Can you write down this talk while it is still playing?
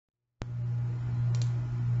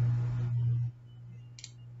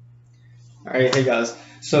Alright, hey guys.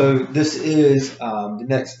 So this is the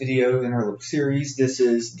next video in our little series. This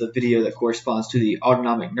is the video that corresponds to the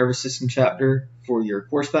autonomic nervous system chapter for your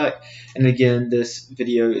course pack. And again, this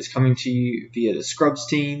video is coming to you via the Scrubs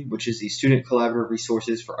team, which is the Student Collaborative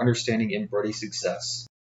Resources for Understanding and Brody Success.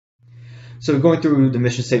 So going through the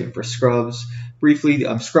mission statement for Scrubs, briefly,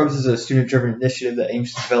 Scrubs is a student-driven initiative that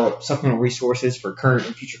aims to develop supplemental resources for current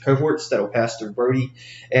and future cohorts that will pass through Brody.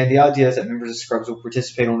 And the idea is that members of Scrubs will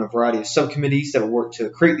participate on a variety of subcommittees that will work to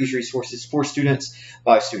create these resources for students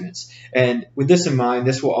by students. And with this in mind,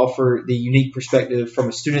 this will offer the unique perspective from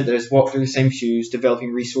a student that has walked through the same shoes,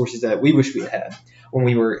 developing resources that we wish we had when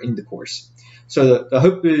we were in the course. So the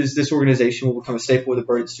hope is this organization will become a staple of the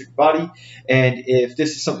Brody student body, and if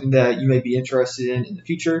this is something that you may be interested in the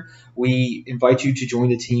future, we invite you to join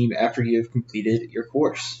the team after you have completed your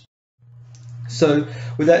course. So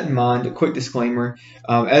with that in mind, a quick disclaimer,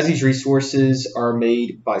 as these resources are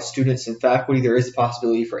made by students and faculty, there is a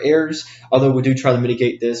possibility for errors, although we do try to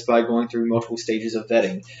mitigate this by going through multiple stages of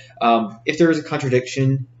vetting. If there is a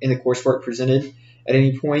contradiction in the coursework presented at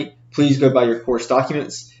any point, please go by your course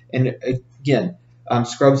documents. And again,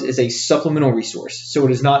 Scrubs is a supplemental resource, so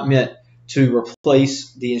it is not meant to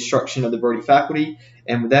replace the instruction of the Brody faculty.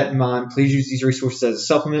 And with that in mind, please use these resources as a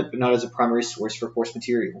supplement, but not as a primary source for course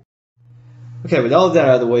material. Okay, with all of that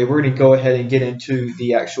out of the way, we're going to go ahead and get into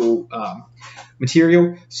the actual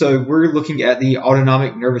material. So we're looking at the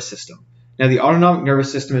autonomic nervous system. Now, the autonomic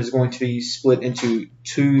nervous system is going to be split into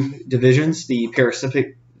two divisions, the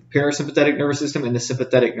parasympathetic nervous system and the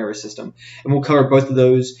sympathetic nervous system. And we'll cover both of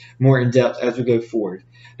those more in depth as we go forward.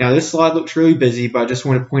 Now, this slide looks really busy, but I just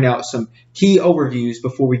want to point out some key overviews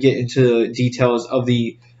before we get into the details of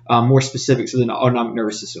the more specifics of the autonomic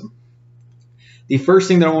nervous system. The first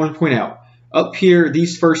thing that I want to point out, up here,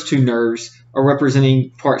 these first two nerves are representing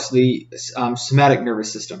parts of the somatic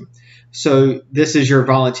nervous system. So this is your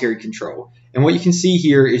voluntary control. And what you can see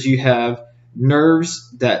here is you have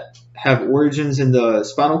nerves that have origins in the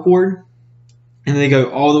spinal cord, and they go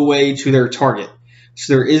all the way to their target.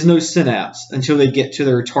 So there is no synapse until they get to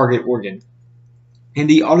their target organ. In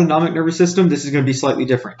the autonomic nervous system, this is going to be slightly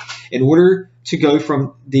different. In order to go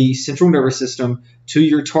from the central nervous system to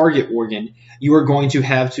your target organ, you are going to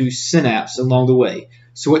have to synapse along the way.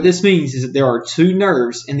 So what this means is that there are two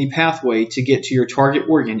nerves in the pathway to get to your target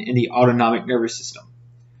organ in the autonomic nervous system.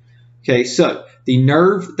 Okay, so the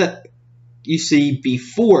nerve that you see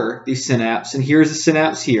before the synapse, and here's the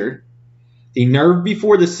synapse here. The nerve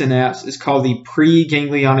before the synapse is called the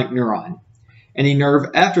preganglionic neuron, and the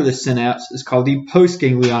nerve after the synapse is called the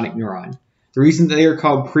postganglionic neuron. The reason they are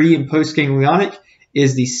called pre and postganglionic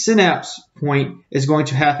is the synapse point is going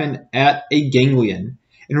to happen at a ganglion.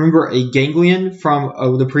 And remember, a ganglion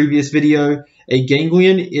from the previous video, a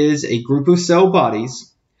ganglion is a group of cell bodies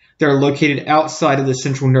that are located outside of the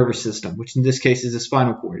central nervous system, which in this case is the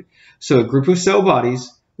spinal cord. So a group of cell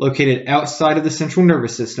bodies located outside of the central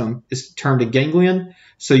nervous system is termed a ganglion.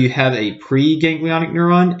 So you have a preganglionic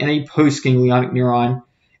neuron and a postganglionic neuron,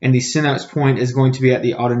 and the synapse point is going to be at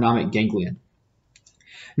the autonomic ganglion.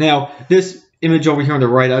 Now, this image over here on the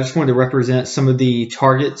right, I just wanted to represent some of the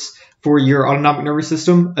targets for your autonomic nervous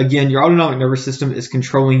system. Again, your autonomic nervous system is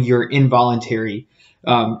controlling your involuntary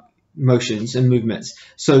motions and movements.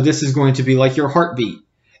 So this is going to be like your heartbeat,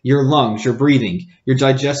 your lungs, your breathing, your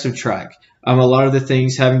digestive tract, a lot of the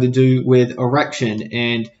things having to do with erection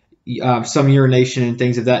and some urination and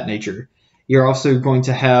things of that nature. You're also going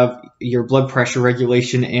to have your blood pressure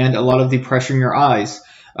regulation and a lot of the pressure in your eyes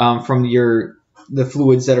from the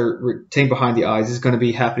fluids that are retained behind the eyes is going to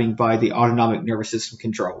be happening by the autonomic nervous system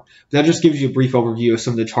control. That just gives you a brief overview of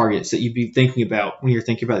some of the targets that you'd be thinking about when you're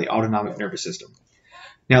thinking about the autonomic nervous system.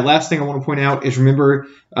 Now, last thing I want to point out is remember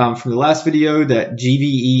from the last video that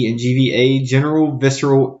GVE and GVA, general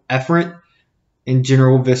visceral efferent and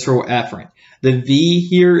general visceral afferent. The V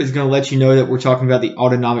here is going to let you know that we're talking about the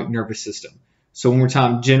autonomic nervous system. So one more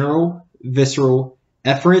time, general visceral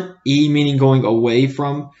efferent, E meaning going away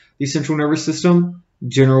from the central nervous system,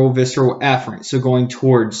 general visceral afferent, so going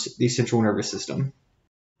towards the central nervous system.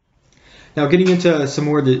 Now, getting into some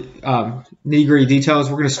more of the nitty-gritty details,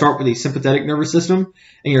 we're going to start with the sympathetic nervous system.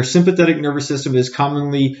 And your sympathetic nervous system is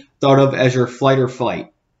commonly thought of as your fight or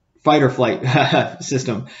flight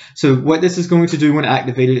system. So what this is going to do when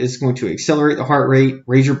activated is going to accelerate the heart rate,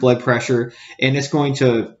 raise your blood pressure, and it's going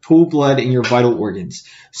to pool blood in your vital organs.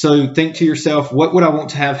 So think to yourself, what would I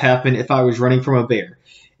want to have happen if I was running from a bear?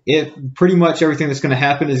 If pretty much everything that's going to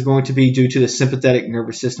happen is going to be due to the sympathetic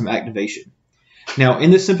nervous system activation. Now,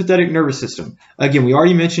 in the sympathetic nervous system, again, we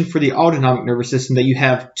already mentioned for the autonomic nervous system that you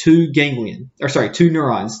have two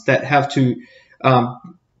neurons that have to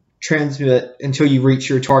transmit until you reach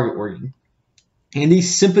your target organ. In the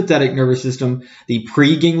sympathetic nervous system, the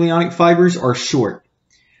preganglionic fibers are short.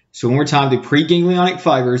 So one more time, the preganglionic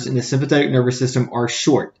fibers in the sympathetic nervous system are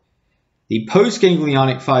short. The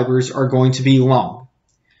postganglionic fibers are going to be long.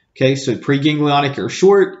 Okay, so preganglionic are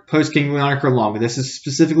short, postganglionic are long. This is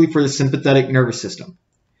specifically for the sympathetic nervous system.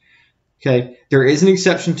 Okay, there is an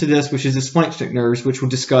exception to this, which is the splanchnic nerves, which we'll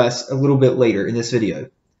discuss a little bit later in this video.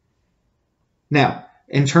 Now,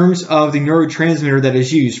 in terms of the neurotransmitter that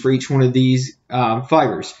is used for each one of these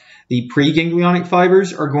fibers, the preganglionic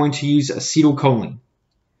fibers are going to use acetylcholine.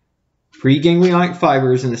 Preganglionic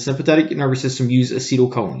fibers in the sympathetic nervous system use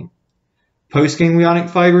acetylcholine. Postganglionic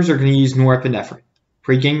fibers are going to use norepinephrine.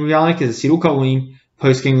 Preganglionic is acetylcholine,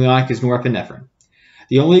 postganglionic is norepinephrine.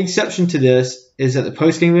 The only exception to this is that the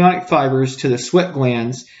postganglionic fibers to the sweat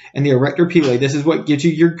glands and the erector pili, this is what gives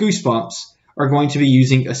you your goosebumps, are going to be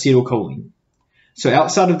using acetylcholine. So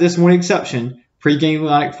outside of this one exception,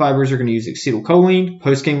 preganglionic fibers are going to use acetylcholine,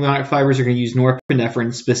 postganglionic fibers are going to use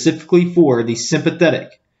norepinephrine specifically for the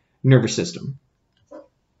sympathetic nervous system.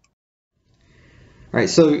 All right,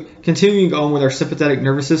 so continuing on with our sympathetic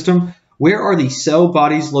nervous system, where are the cell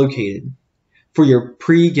bodies located for your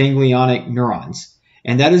preganglionic neurons?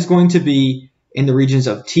 And that is going to be in the regions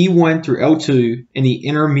of T1 through L2 in the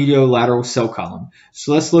intermediolateral cell column.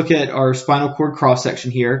 So let's look at our spinal cord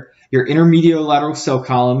cross-section here. Your intermediolateral cell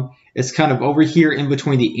column is kind of over here in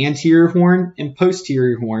between the anterior horn and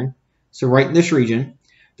posterior horn. So right in this region,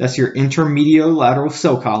 that's your intermediolateral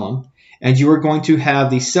cell column. And you are going to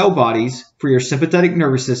have the cell bodies for your sympathetic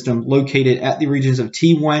nervous system located at the regions of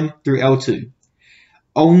T1 through L2.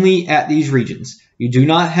 Only at these regions. You do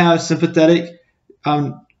not have sympathetic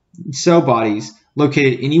cell bodies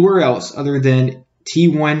located anywhere else other than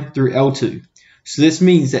T1 through L2. So this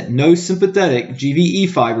means that no sympathetic GVE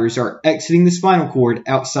fibers are exiting the spinal cord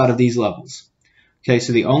outside of these levels. Okay,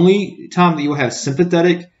 so the only time that you will have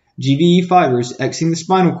sympathetic GVE fibers exiting the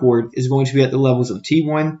spinal cord is going to be at the levels of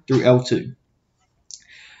T1 through L2.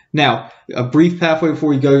 Now, a brief pathway before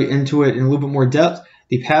we go into it in a little bit more depth.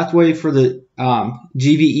 The pathway for the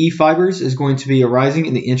GVE fibers is going to be arising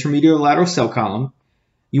in the intermediolateral cell column.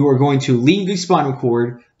 You are going to leave the spinal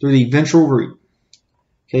cord through the ventral root.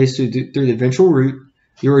 Okay, so through the ventral root,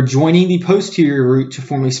 you are joining the posterior root to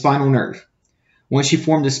form a spinal nerve. Once you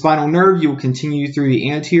form the spinal nerve, you will continue through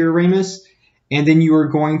the anterior ramus, and then you are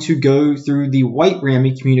going to go through the white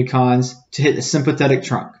rami-communicans to hit the sympathetic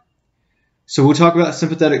trunk. So we'll talk about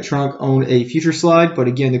sympathetic trunk on a future slide, but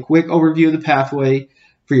again, the quick overview of the pathway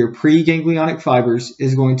for your preganglionic fibers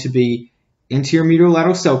is going to be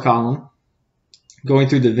intermediolateral cell column, going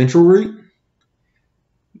through the ventral root,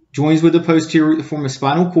 joins with the posterior root to form a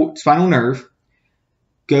spinal nerve,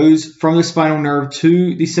 goes from the spinal nerve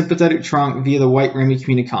to the sympathetic trunk via the white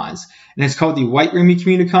rami-communicans. And it's called the white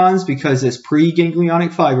rami-communicans because this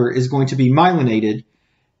preganglionic fiber is going to be myelinated,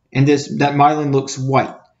 and that myelin looks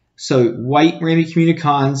white. So white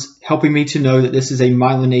rami-communicans helping me to know that this is a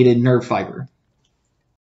myelinated nerve fiber.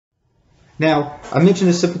 Now, I mentioned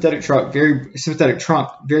the sympathetic trunk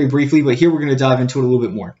very briefly, but here we're going to dive into it a little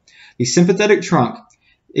bit more. The sympathetic trunk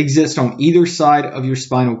exists on either side of your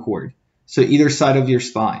spinal cord, so either side of your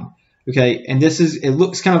spine. Okay, and it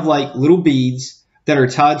looks kind of like little beads that are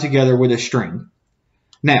tied together with a string.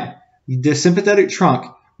 Now, the sympathetic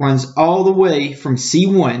trunk runs all the way from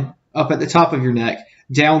C1 up at the top of your neck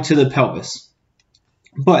down to the pelvis.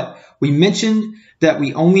 But we mentioned that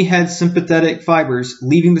we only had sympathetic fibers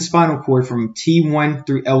leaving the spinal cord from T1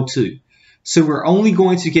 through L2. So we're only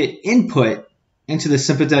going to get input into the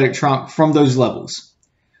sympathetic trunk from those levels.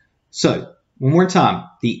 So, one more time,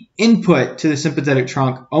 the input to the sympathetic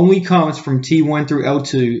trunk only comes from T1 through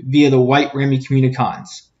L2 via the white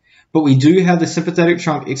rami-communicans. But we do have the sympathetic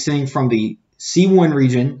trunk extending from the C1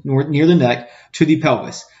 region near the neck to the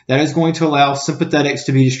pelvis. That is going to allow sympathetics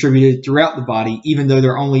to be distributed throughout the body, even though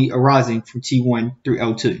they're only arising from T1 through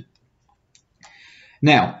L2.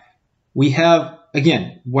 Now, we have,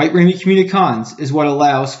 again, white rami-communicans is what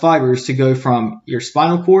allows fibers to go from your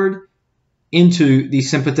spinal cord into the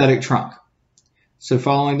sympathetic trunk. So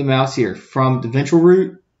following the mouse here, from the ventral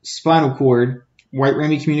root, spinal cord, white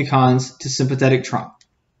rami-communicans to sympathetic trunk.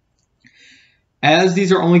 As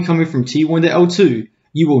these are only coming from T1 to L2,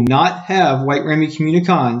 you will not have white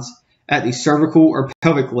rami-communicans at the cervical or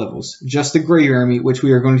pelvic levels, just the gray rami, which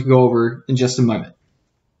we are going to go over in just a moment.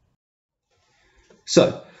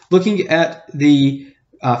 So, looking at the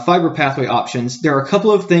fiber pathway options, there are a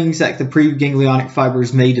couple of things that the preganglionic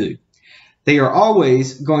fibers may do. They are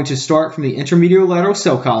always going to start from the intermediolateral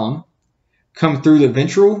cell column, come through the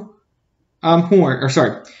ventral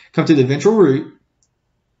come through the ventral root,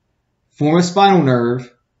 form a spinal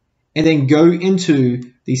nerve, and then go into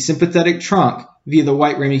the sympathetic trunk via the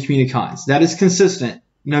white ramicomunicons. That is consistent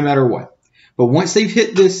no matter what. But once they've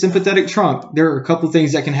hit this sympathetic trunk, there are a couple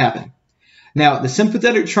things that can happen. Now, the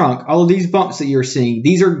sympathetic trunk, all of these bumps that you're seeing,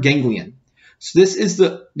 these are ganglion. So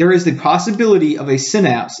there is the possibility of a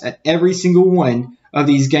synapse at every single one of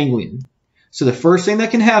these ganglion. So the first thing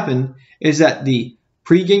that can happen is that the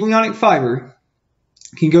preganglionic fiber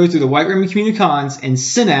can go through the white ramicomunicons and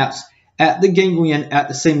synapse at the ganglion at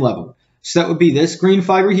the same level. So that would be this green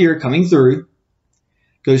fiber here coming through,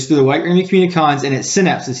 goes through the white ramicomunicons, and it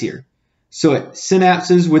synapses here. So it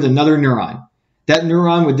synapses with another neuron. That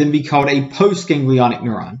neuron would then be called a postganglionic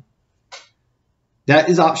neuron. That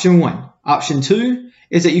is option one. Option two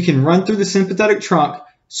is that you can run through the sympathetic trunk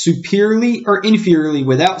superiorly or inferiorly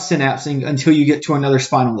without synapsing until you get to another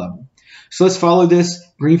spinal level. So let's follow this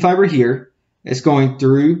green fiber here. It's going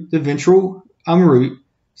through the ventral root,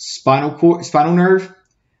 spinal nerve,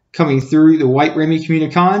 coming through the white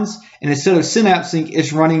ramicomunicons, and instead of synapsing,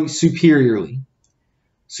 it's running superiorly.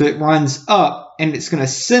 So it runs up, and it's going to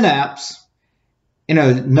synapse at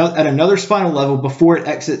another spinal level before it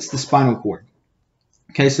exits the spinal cord.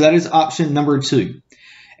 Okay, so that is option number two.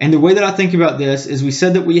 And the way that I think about this is we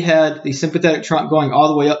said that we had the sympathetic trunk going all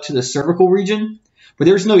the way up to the cervical region, but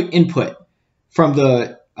there's no input from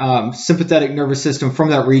the sympathetic nervous system from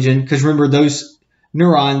that region, because remember, those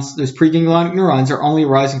neurons, those preganglionic neurons, are only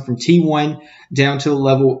arising from T1 down to the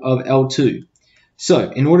level of L2. So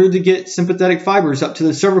in order to get sympathetic fibers up to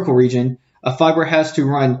the cervical region, a fiber has to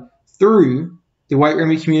run through the white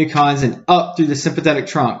ramicomunicons and up through the sympathetic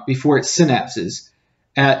trunk before it synapses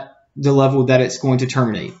at the level that it's going to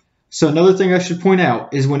terminate. So another thing I should point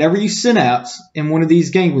out is whenever you synapse in one of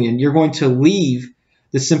these ganglion, you're going to leave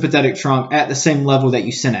the sympathetic trunk at the same level that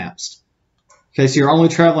you synapsed. Okay, so you're only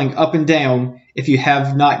traveling up and down if you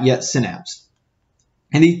have not yet synapsed.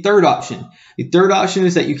 And the third option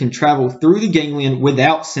is that you can travel through the ganglion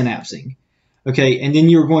without synapsing. Okay, and then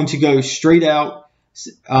you're going to go straight out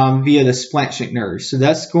via the splanchnic nerve. So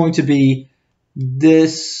that's going to be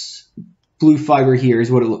this blue fiber here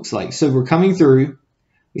is what it looks like. So we're coming through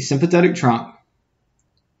the sympathetic trunk,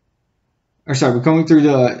 we're coming through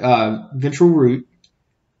the ventral root,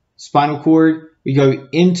 spinal cord, we go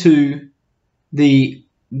into the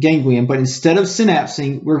ganglion, but instead of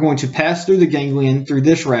synapsing, we're going to pass through the ganglion through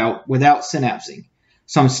this route without synapsing.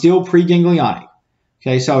 So I'm still preganglionic.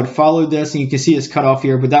 Okay, so I would follow this, and you can see it's cut off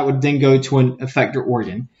here, but that would then go to an effector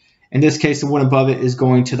organ. In this case, the one above it is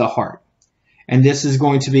going to the heart. And this is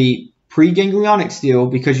going to be preganglionic still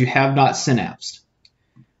because you have not synapsed.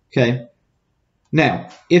 Okay, now,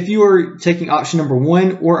 if you are taking option number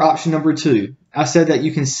one or option number two, I said that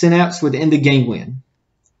you can synapse within the ganglion.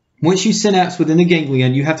 Once you synapse within the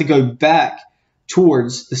ganglion, you have to go back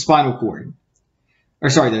towards the spinal cord,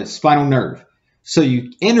 the spinal nerve. So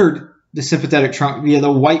you entered the sympathetic trunk via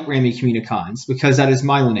the white ramicomunicons because that is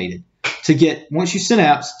myelinated. Once you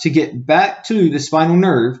synapse, to get back to the spinal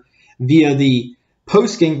nerve via the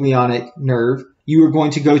postganglionic nerve, you are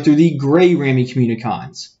going to go through the gray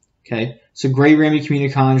ramicomunicons. Okay, so gray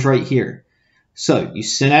ramicomunicons right here. So you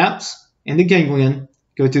synapse in the ganglion,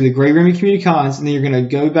 go through the gray ramicomunicons, and then you're going to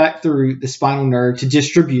go back through the spinal nerve to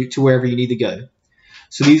distribute to wherever you need to go.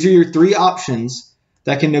 So these are your three options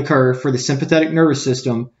that can occur for the sympathetic nervous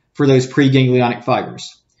system for those preganglionic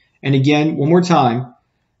fibers. And again, one more time,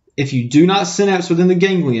 if you do not synapse within the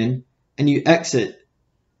ganglion and you exit,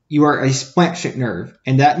 you are a splanchnic nerve,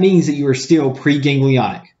 and that means that you are still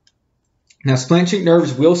preganglionic. Now, splanchnic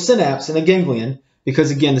nerves will synapse in a ganglion because,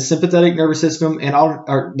 again, the sympathetic nervous system and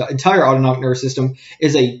the entire autonomic nervous system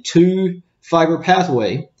is a two-fiber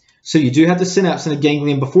pathway. So you do have to synapse in a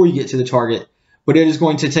ganglion before you get to the target, but it is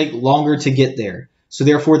going to take longer to get there. So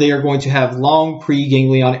therefore, they are going to have long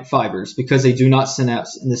preganglionic fibers because they do not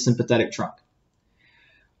synapse in the sympathetic trunk.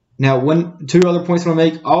 Now, two other points I want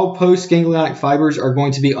to make. All postganglionic fibers are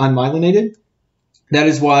going to be unmyelinated. That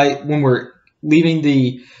is why when we're leaving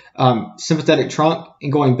the sympathetic trunk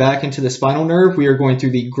and going back into the spinal nerve, we are going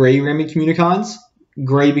through the gray ramicomunicons.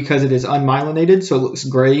 Gray because it is unmyelinated, so it looks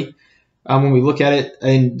gray when we look at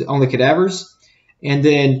it on the cadavers. And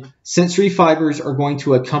then sensory fibers are going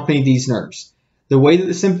to accompany these nerves. The way that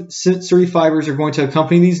the sensory fibers are going to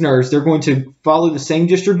accompany these nerves, they're going to follow the same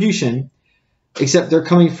distribution, except they're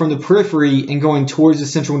coming from the periphery and going towards the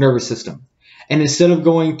central nervous system. And instead of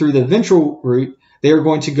going through the ventral root, they are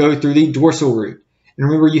going to go through the dorsal root. And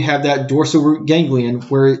remember, you have that dorsal root ganglion,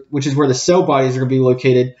 which is where the cell bodies are going to be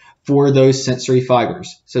located for those sensory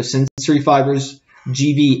fibers. So sensory fibers,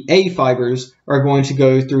 GVA fibers, are going to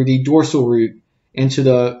go through the dorsal root into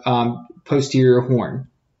the posterior horn.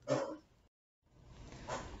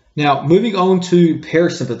 Now, moving on to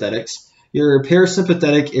parasympathetics. Your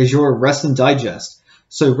parasympathetic is your rest and digest.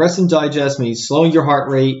 So rest and digest means slowing your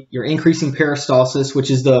heart rate, you're increasing peristalsis,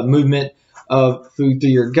 which is the movement of food through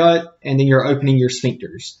your gut, and then you're opening your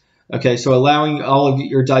sphincters. Okay, so allowing all of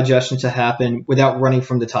your digestion to happen without running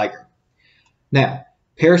from the tiger. Now,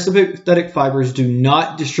 parasympathetic fibers do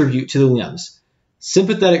not distribute to the limbs.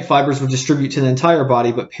 Sympathetic fibers will distribute to the entire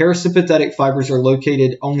body, but parasympathetic fibers are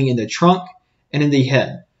located only in the trunk and in the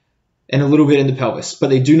head, and a little bit in the pelvis, but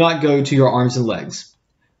they do not go to your arms and legs.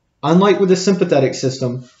 Unlike with the sympathetic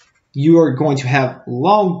system, you are going to have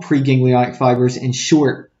long preganglionic fibers and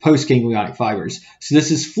short postganglionic fibers. So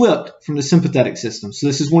this is flipped from the sympathetic system. So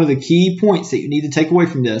this is one of the key points that you need to take away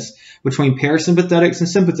from this. Between parasympathetics and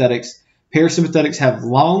sympathetics, parasympathetics have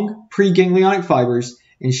long preganglionic fibers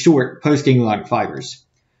and short postganglionic fibers.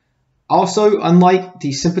 Also, unlike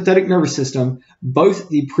the sympathetic nervous system, both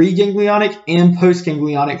the preganglionic and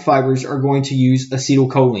postganglionic fibers are going to use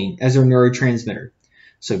acetylcholine as their neurotransmitter.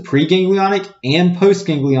 So preganglionic and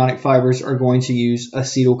postganglionic fibers are going to use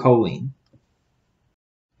acetylcholine.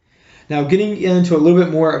 Now, getting into a little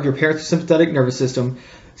bit more of your parasympathetic nervous system,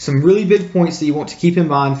 some really big points that you want to keep in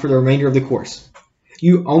mind for the remainder of the course.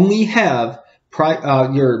 You only have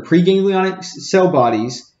your preganglionic cell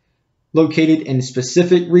bodies located in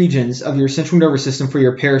specific regions of your central nervous system for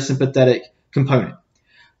your parasympathetic component.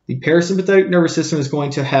 The parasympathetic nervous system is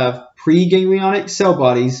going to have preganglionic cell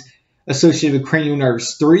bodies associated with cranial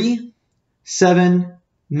nerves 3, 7,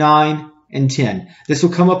 9, and 10. This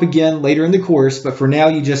will come up again later in the course, but for now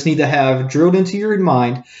you just need to have drilled into your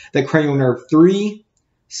mind that cranial nerve 3,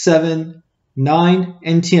 7, 9,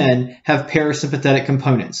 and 10 have parasympathetic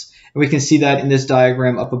components. And we can see that in this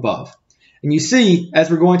diagram up above. And you see, as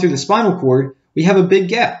we're going through the spinal cord, we have a big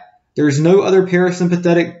gap. There's no other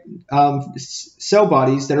parasympathetic cell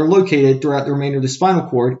bodies that are located throughout the remainder of the spinal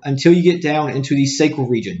cord until you get down into the sacral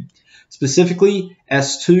region, specifically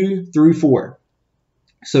S2 through 4.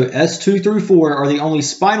 So S2 through 4 are the only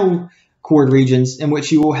spinal cord regions in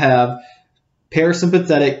which you will have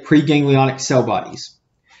parasympathetic preganglionic cell bodies.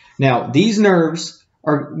 Now, these nerves,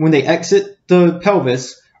 are, when they exit the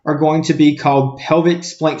pelvis, are going to be called pelvic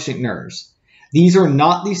splanchnic nerves. These are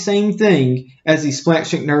not the same thing as the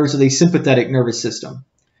splanchnic nerves of the sympathetic nervous system.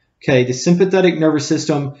 Okay, the sympathetic nervous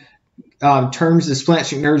system terms the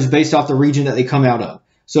splanchnic nerves based off the region that they come out of.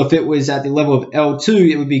 So if it was at the level of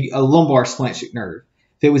L2, it would be a lumbar splanchnic nerve.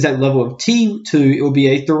 If it was at the level of T2, it would be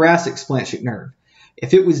a thoracic splanchnic nerve.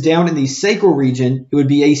 If it was down in the sacral region, it would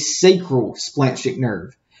be a sacral splanchnic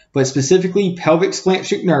nerve. But specifically, pelvic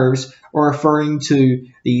splanchnic nerves are referring to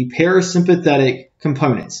the parasympathetic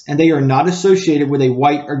components, and they are not associated with a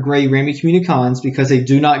white or gray ramicommunicans because they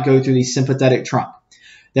do not go through the sympathetic trunk.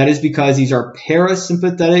 That is because these are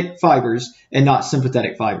parasympathetic fibers and not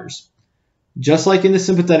sympathetic fibers. Just like in the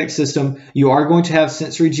sympathetic system, you are going to have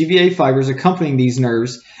sensory GVA fibers accompanying these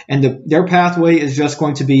nerves, and their pathway is just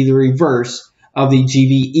going to be the reverse of the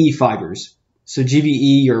GVE fibers. So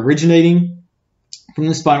GVE, you're originating from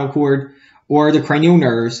the spinal cord or the cranial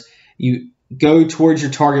nerves, you go towards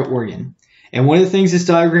your target organ. And one of the things this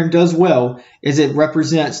diagram does well is it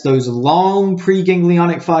represents those long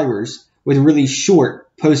preganglionic fibers with really short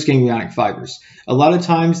postganglionic fibers. A lot of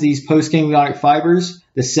times these postganglionic fibers,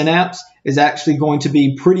 the synapse, is actually going to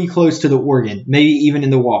be pretty close to the organ, maybe even in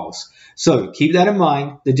the walls. So keep that in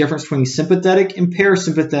mind. The difference between sympathetic and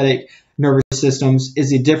parasympathetic nervous systems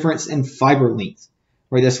is the difference in fiber length.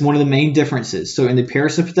 Right, that's one of the main differences. So in the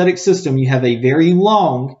parasympathetic system, you have a very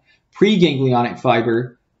long preganglionic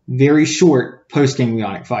fiber, very short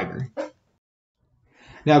postganglionic fiber.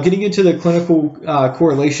 Now, getting into the clinical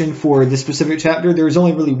correlation for this specific chapter, there is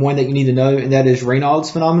only really one that you need to know, and that is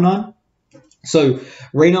Raynaud's phenomenon. So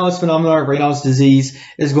Raynaud's phenomenon, Raynaud's disease,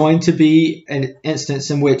 is going to be an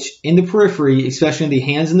instance in which in the periphery, especially in the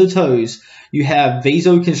hands and the toes, you have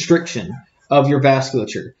vasoconstriction of your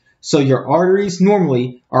vasculature. So your arteries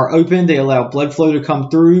normally are open. They allow blood flow to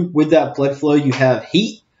come through. With that blood flow, you have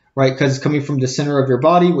heat, right, because it's coming from the center of your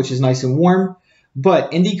body, which is nice and warm.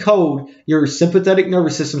 But in the cold, your sympathetic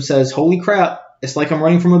nervous system says, holy crap, it's like I'm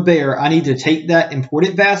running from a bear. I need to take that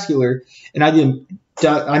important vascular and I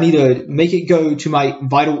need to make it go to my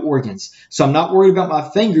vital organs. So I'm not worried about my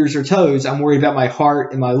fingers or toes. I'm worried about my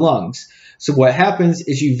heart and my lungs. So what happens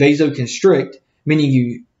is you vasoconstrict, meaning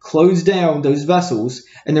you close down those vessels,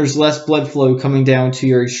 and there's less blood flow coming down to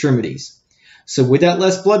your extremities. So with that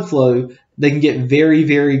less blood flow, they can get very,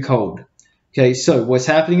 very cold. Okay, so what's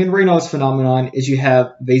happening in Raynaud's phenomenon is you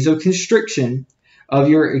have vasoconstriction of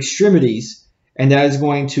your extremities, and that is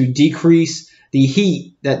going to decrease the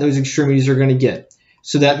heat that those extremities are going to get.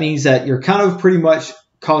 So that means that you're kind of pretty much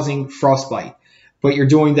causing frostbite. But you're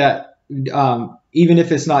doing that even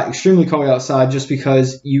if it's not extremely cold outside, just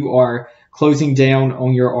because you are closing down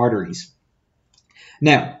on your arteries.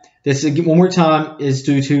 Now, this one more time is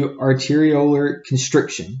due to arteriolar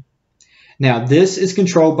constriction. Now, this is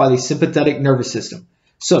controlled by the sympathetic nervous system.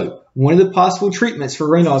 So, one of the possible treatments for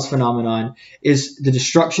Raynaud's phenomenon is the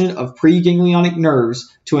destruction of preganglionic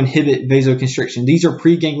nerves to inhibit vasoconstriction. These are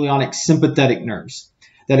preganglionic sympathetic nerves.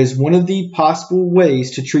 That is one of the possible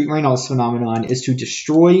ways to treat Raynaud's phenomenon, is to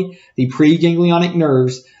destroy the preganglionic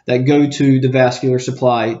nerves that go to the vascular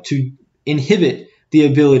supply to inhibit the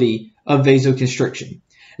ability of vasoconstriction.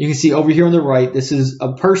 You can see over here on the right, this is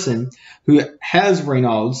a person who has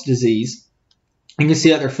Raynaud's disease. You can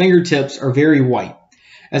see that their fingertips are very white,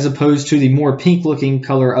 as opposed to the more pink-looking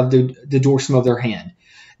color of the dorsum of their hand.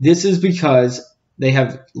 This is because they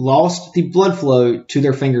have lost the blood flow to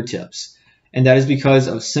their fingertips, and that is because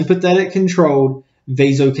of sympathetic-controlled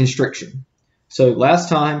vasoconstriction. So last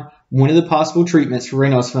time, one of the possible treatments for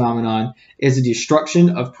Raynaud's phenomenon is the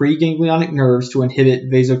destruction of preganglionic nerves to inhibit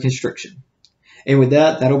vasoconstriction. And with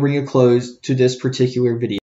that, that'll bring a close to this particular video.